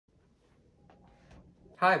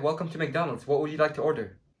Hi, welcome to McDonald's. What would you like to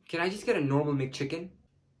order? Can I just get a normal McChicken?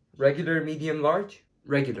 Regular, medium, large?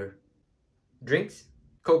 Regular. Drinks?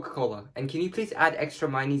 Coca-Cola. And can you please add extra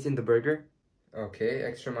mayonnaise in the burger? Okay,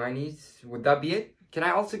 extra mayonnaise. Would that be it? Can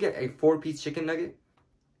I also get a 4-piece chicken nugget?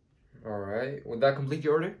 Alright, would that complete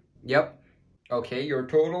your order? Yep. Okay, your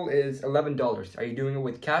total is $11. Are you doing it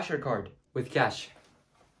with cash or card? With cash.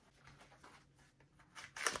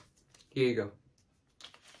 Here you go.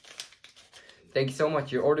 Thank you so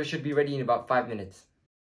much. Your order should be ready in about 5 minutes.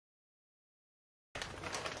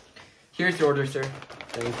 Here's your order, sir.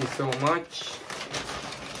 Thank you so much.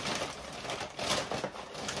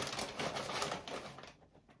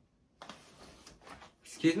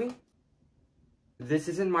 Excuse me? This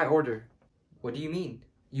isn't my order. What do you mean?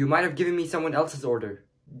 You might have given me someone else's order.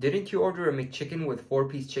 Didn't you order a McChicken with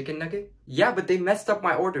 4-piece chicken nugget? Yeah, but they messed up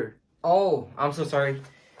my order. Oh, I'm so sorry.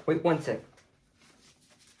 Wait one sec.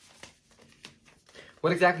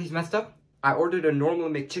 What exactly is messed up? I ordered a normal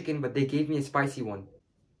McChicken, but they gave me a spicy one.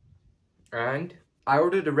 And? I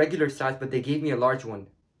ordered a regular size, but they gave me a large one.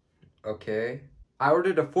 Okay. I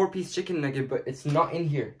ordered a 4-piece chicken nugget, but it's not in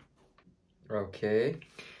here. Okay.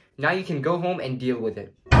 Now you can go home and deal with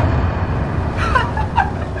it.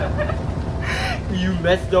 You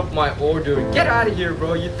messed up my order. Get out of here,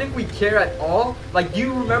 bro. You think we care at all? Like, do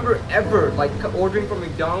you remember ever, like, ordering from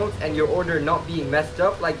McDonald's and your order not being messed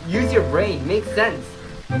up? Like, use your brain. Makes sense.